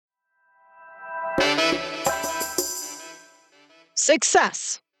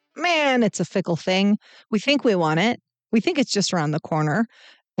Success. Man, it's a fickle thing. We think we want it. We think it's just around the corner.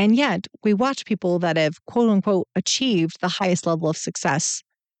 And yet we watch people that have quote unquote achieved the highest level of success.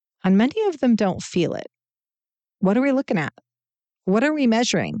 And many of them don't feel it. What are we looking at? What are we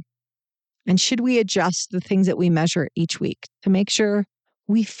measuring? And should we adjust the things that we measure each week to make sure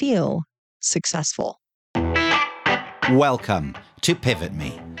we feel successful? Welcome to Pivot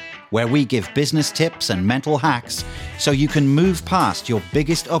Me, where we give business tips and mental hacks so you can move past your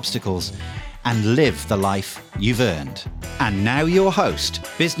biggest obstacles and live the life you've earned. And now your host,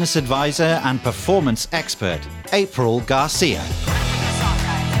 business advisor and performance expert, April Garcia.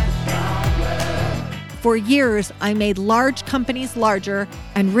 For years, I made large companies larger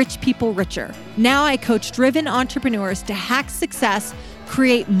and rich people richer. Now I coach driven entrepreneurs to hack success,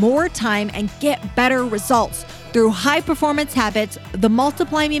 create more time, and get better results through high performance habits, the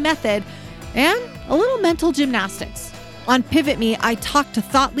Multiply Me method, and a little mental gymnastics. On Pivot Me, I talk to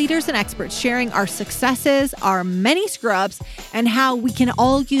thought leaders and experts sharing our successes, our many screw-ups, and how we can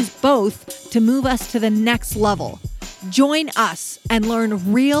all use both to move us to the next level. Join us and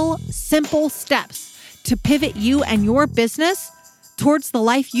learn real, simple steps to pivot you and your business towards the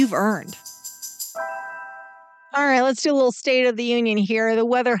life you've earned. All right, let's do a little State of the Union here. The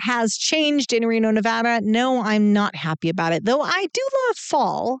weather has changed in Reno, Nevada. No, I'm not happy about it, though I do love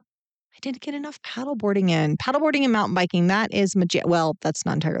fall. I didn't get enough paddleboarding in. Paddleboarding and mountain biking, that is well, that's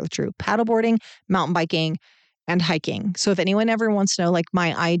not entirely true. Paddleboarding, mountain biking, and hiking. So if anyone ever wants to know like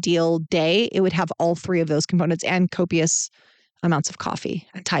my ideal day, it would have all three of those components and copious amounts of coffee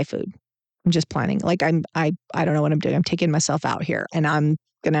and Thai food. I'm just planning. Like I don't know what I'm doing. I'm taking myself out here and I'm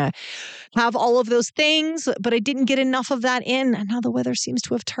going to have all of those things, but I didn't get enough of that in. And now the weather seems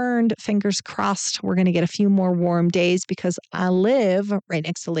to have turned. Fingers crossed. We're going to get a few more warm days because I live right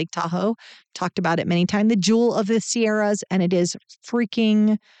next to Lake Tahoe. Talked about it many times. The jewel of the Sierras, and it is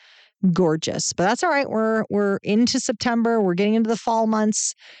freaking gorgeous. But that's all right. We're into September. We're getting into the fall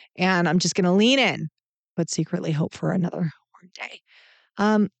months, and I'm just going to lean in, but secretly hope for another warm day.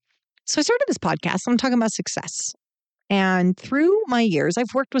 So I started this podcast. I'm talking about success. And through my years,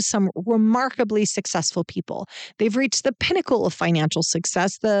 I've worked with some remarkably successful people. They've reached the pinnacle of financial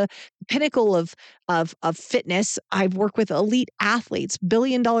success, the pinnacle of fitness. I've worked with elite athletes,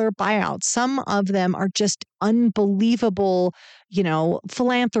 billion-dollar buyouts. Some of them are just unbelievable,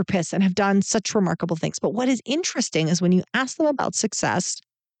 philanthropists and have done such remarkable things. But what is interesting is when you ask them about success,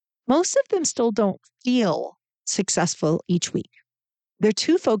 most of them still don't feel successful each week. They're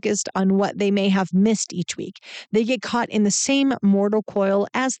too focused on what they may have missed each week. They get caught in the same mortal coil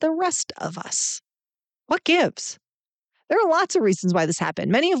as the rest of us. What gives? There are lots of reasons why this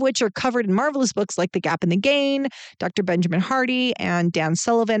happened, many of which are covered in marvelous books like The Gap and the Gain. Dr. Benjamin Hardy and Dan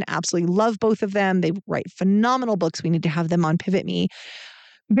Sullivan, absolutely love both of them. They write phenomenal books. We need to have them on Pivot Me.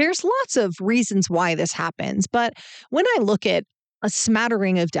 There's lots of reasons why this happens, but when I look at a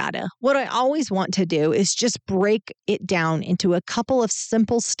smattering of data, what I always want to do is just break it down into a couple of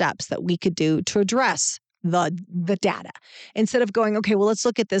simple steps that we could do to address the data. Instead of going, okay, well, let's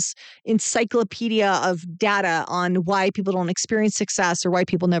look at this encyclopedia of data on why people don't experience success or why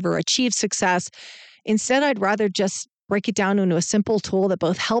people never achieve success. Instead, I'd rather just break it down into a simple tool that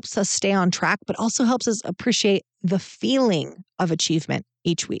both helps us stay on track, but also helps us appreciate the feeling of achievement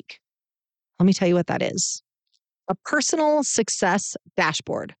each week. Let me tell you what that is. A personal success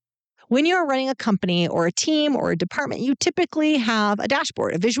dashboard. When you're running a company or a team or a department, you typically have a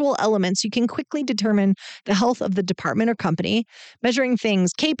dashboard, a visual element, so you can quickly determine the health of the department or company, measuring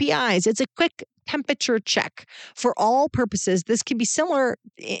things, KPIs. It's a quick temperature check. For all purposes, this can be similar,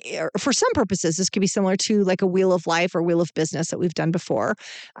 for some purposes, this can be similar to like a wheel of life or wheel of business that we've done before,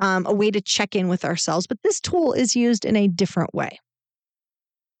 a way to check in with ourselves. But this tool is used in a different way.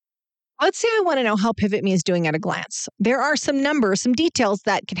 Let's say I want to know how Pivot Me is doing at a glance. There are some numbers, some details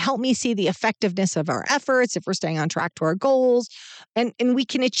that can help me see the effectiveness of our efforts, if we're staying on track to our goals. And we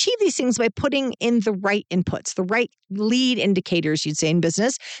can achieve these things by putting in the right inputs, the right lead indicators, you'd say in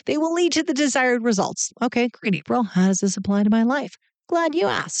business. They will lead to the desired results. Okay, great, April. How does this apply to my life? Glad you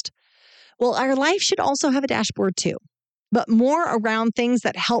asked. Well, our life should also have a dashboard too, but more around things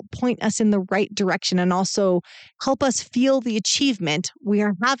that help point us in the right direction and also help us feel the achievement we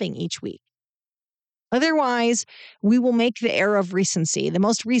are having each week. Otherwise, we will make the error of recency. The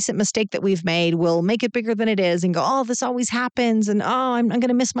most recent mistake that we've made will make it bigger than it is and go, oh, this always happens. And I'm going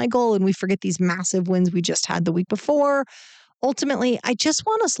to miss my goal. And we forget these massive wins we just had the week before. Ultimately, I just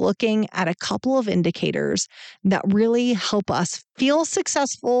want us looking at a couple of indicators that really help us feel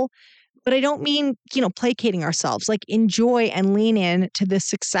successful. But I don't mean, placating ourselves, like enjoy and lean in to the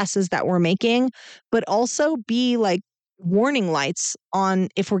successes that we're making, but also be like warning lights on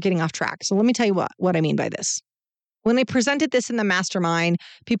if we're getting off track. So let me tell you what I mean by this. When I presented this in the mastermind,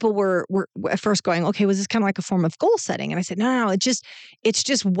 people were at first going, okay, was this kind of like a form of goal setting? And I said, no, it's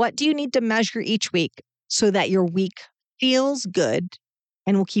just what do you need to measure each week so that your week feels good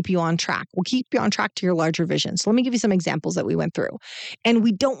and will keep you on track. We'll keep you on track to your larger vision. So let me give you some examples that we went through. And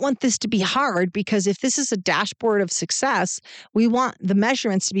we don't want this to be hard because if this is a dashboard of success, we want the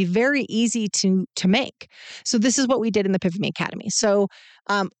measurements to be very easy to make. So this is what we did in the Pivot Me Academy. So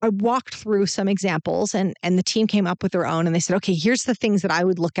I walked through some examples and the team came up with their own and they said, okay, here's the things that I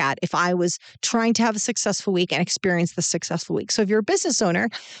would look at if I was trying to have a successful week and experience the successful week. So if you're a business owner,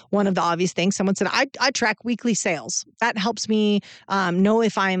 one of the obvious things, someone said, I track weekly sales. That helps me know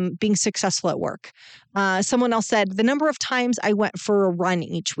if I'm being successful at work. Someone else said, the number of times I went for a run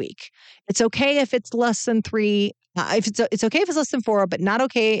each week. It's okay if it's less than 3. It's okay if it's less than 4, but not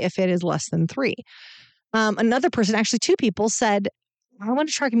okay if it is less than 3. Another person, actually 2 people, said, I want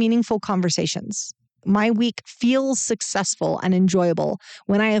to track meaningful conversations. My week feels successful and enjoyable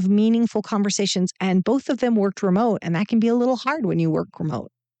when I have meaningful conversations, and both of them worked remote, and that can be a little hard when you work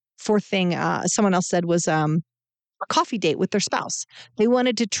remote. Fourth thing, someone else said was a coffee date with their spouse. They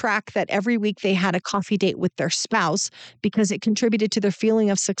wanted to track that every week they had a coffee date with their spouse because it contributed to their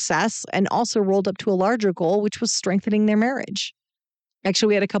feeling of success and also rolled up to a larger goal, which was strengthening their marriage. Actually,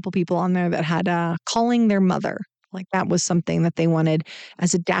 we had a couple people on there that had calling their mother. Like that was something that they wanted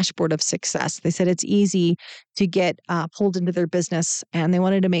as a dashboard of success. They said it's easy to get pulled into their business and they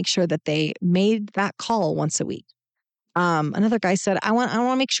wanted to make sure that they made that call once a week. Another guy said, I want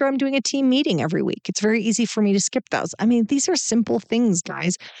to make sure I'm doing a team meeting every week. It's very easy for me to skip those. I mean, these are simple things,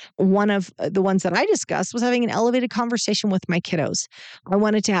 guys. One of the ones that I discussed was having an elevated conversation with my kiddos. I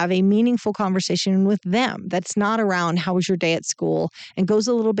wanted to have a meaningful conversation with them that's not around how was your day at school and goes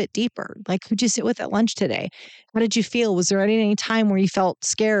a little bit deeper. Like, who'd you sit with at lunch today? How did you feel? Was there any time where you felt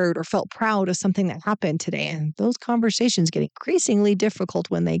scared or felt proud of something that happened today? And those conversations get increasingly difficult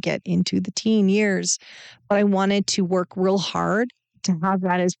when they get into the teen years. But I wanted to work real hard to have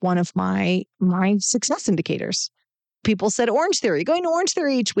that as one of my success indicators. People said Orange Theory, going to Orange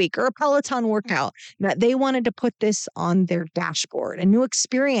Theory each week or a Peloton workout, that they wanted to put this on their dashboard, a new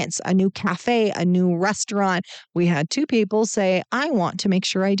experience, a new cafe, a new restaurant. We had 2 people say, I want to make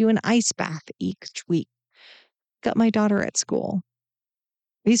sure I do an ice bath each week. Got my daughter at school.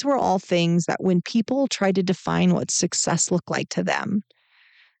 These were all things that when people tried to define what success looked like to them,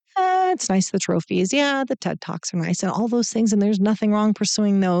 it's nice, the trophies. Yeah, the TED Talks are nice and all those things. And there's nothing wrong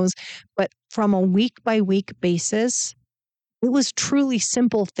pursuing those. But from a week by week basis, it was truly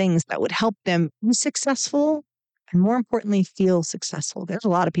simple things that would help them be successful and more importantly, feel successful. There's a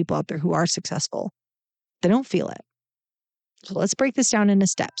lot of people out there who are successful. They don't feel it. So let's break this down into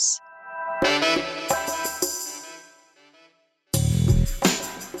steps.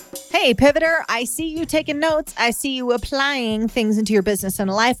 Hey, Pivoter, I see you taking notes. I see you applying things into your business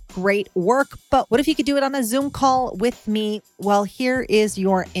and life. Great work. But what if you could do it on a Zoom call with me? Well, here is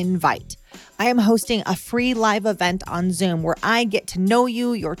your invite. I am hosting a free live event on Zoom where I get to know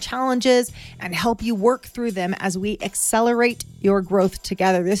you, your challenges, and help you work through them as we accelerate your growth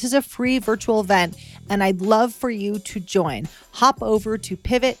together. This is a free virtual event, and I'd love for you to join. Hop over to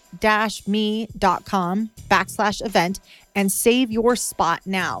pivot-me.com/event and save your spot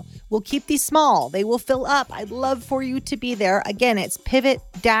now. We'll keep these small. They will fill up. I'd love for you to be there. Again, it's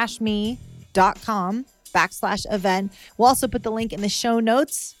pivot-me.com/event. We'll also put the link in the show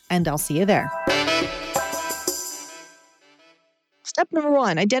notes, and I'll see you there. Step number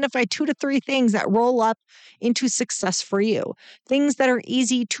 1, identify 2 to 3 things that roll up into success for you. Things that are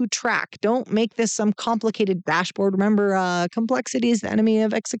easy to track. Don't make this some complicated dashboard. Remember, complexity is the enemy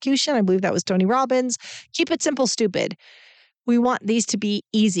of execution. I believe that was Tony Robbins. Keep it simple, stupid. We want these to be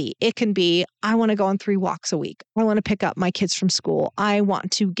easy. It can be, I want to go on 3 walks a week. I want to pick up my kids from school. I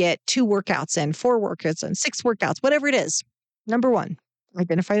want to get 2 workouts in, 4 workouts in, 6 workouts, whatever it is. Number 1.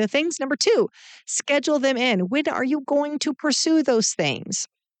 Identify the things. Number 2, schedule them in. When are you going to pursue those things?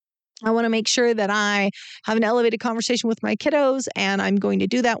 I want to make sure that I have an elevated conversation with my kiddos, and I'm going to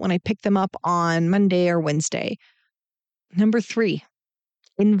do that when I pick them up on Monday or Wednesday. Number 3,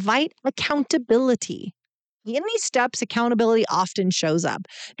 invite accountability. In these steps, accountability often shows up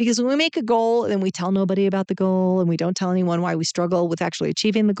because when we make a goal and we tell nobody about the goal and we don't tell anyone why we struggle with actually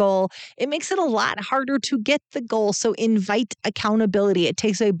achieving the goal, it makes it a lot harder to get the goal. So invite accountability. It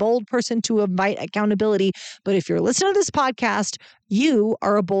takes a bold person to invite accountability. But if you're listening to this podcast, you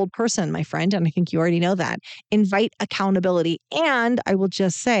are a bold person, my friend. And I think you already know that. Invite accountability. And I will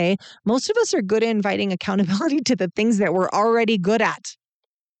just say, most of us are good at inviting accountability to the things that we're already good at.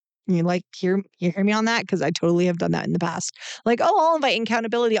 You hear me on that? Because I totally have done that in the past. Like, oh, I'll invite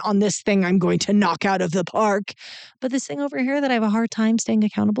accountability on this thing I'm going to knock out of the park. But this thing over here that I have a hard time staying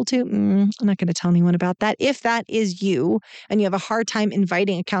accountable to, I'm not going to tell anyone about that. If that is you and you have a hard time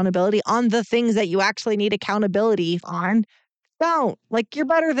inviting accountability on the things that you actually need accountability on, don't. Like, you're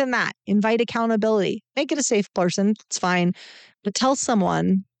better than that. Invite accountability. Make it a safe person. It's fine. But tell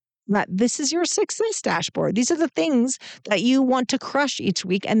someone that this is your success dashboard. These are the things that you want to crush each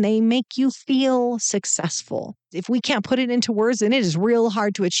week, and they make you feel successful. If we can't put it into words, then it is real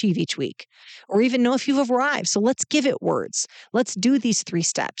hard to achieve each week or even know if you've arrived. So let's give it words. Let's do these 3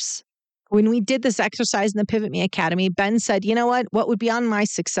 steps. When we did this exercise in the Pivot Me Academy, Ben said, you know what? What would be on my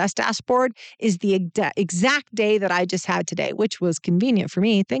success dashboard is the exact day that I just had today, which was convenient for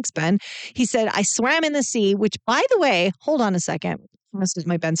me. Thanks, Ben. He said, I swam in the sea, which, by the way, hold on a second. This is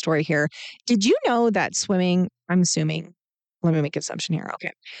my Ben story here. Did you know that swimming, I'm assuming, let me make an assumption here.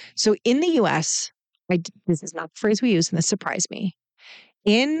 Okay. So in the US, this is not the phrase we use, and this surprised me.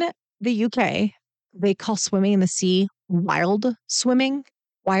 In the UK, they call swimming in the sea wild swimming.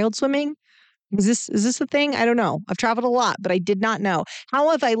 Wild swimming? Is this a thing? I don't know. I've traveled a lot, but I did not know.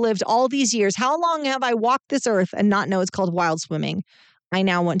 How have I lived all these years? How long have I walked this earth and not know it's called wild swimming? I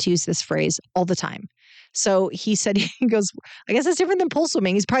now want to use this phrase all the time. So he said, he goes, I guess it's different than pole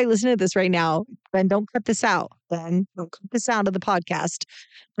swimming. He's probably listening to this right now. Ben, don't cut this out. Ben, don't cut this out of the podcast.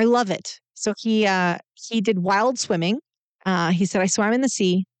 I love it. So he did wild swimming. He said, I swam in the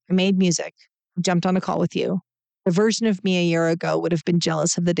sea. I made music. I jumped on a call with you. The version of me a year ago would have been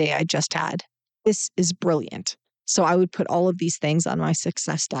jealous of the day I just had. This is brilliant. So I would put all of these things on my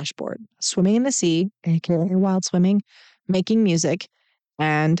success dashboard. Swimming in the sea, aka wild swimming, making music,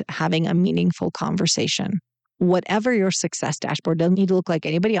 and having a meaningful conversation. Whatever your success dashboard, doesn't need to look like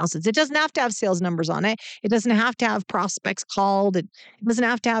anybody else's. It doesn't have to have sales numbers on it. It doesn't have to have prospects called. It doesn't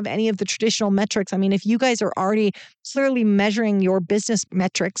have to have any of the traditional metrics. I mean, if you guys are already clearly measuring your business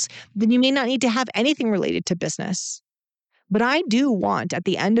metrics, then you may not need to have anything related to business. But I do want, at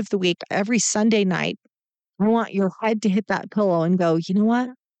the end of the week, every Sunday night, I want your head to hit that pillow and go, you know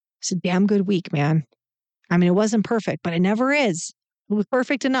what? It's a damn good week, man. I mean, it wasn't perfect, but it never is. It was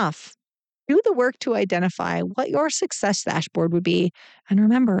perfect enough. Do the work to identify what your success dashboard would be. And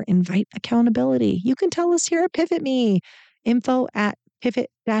remember, invite accountability. You can tell us here at Pivot Me,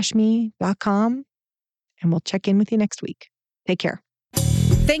 info@pivot-me.com, and we'll check in with you next week. Take care.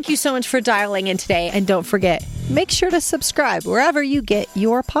 Thank you so much for dialing in today. And don't forget, make sure to subscribe wherever you get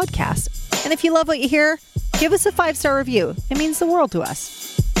your podcast. And if you love what you hear, give us a 5-star review. It means the world to us.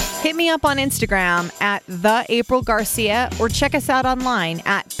 Hit me up on Instagram at @theaprilgarcia or check us out online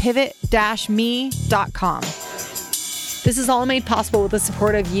at pivot-me.com. This is all made possible with the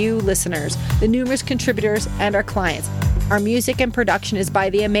support of you listeners, the numerous contributors, and our clients. Our music and production is by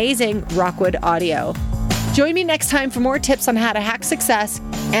the amazing Rockwood Audio. Join me next time for more tips on how to hack success.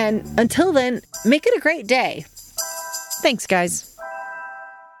 And until then, make it a great day. Thanks, guys.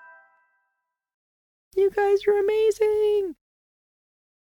 You guys are amazing.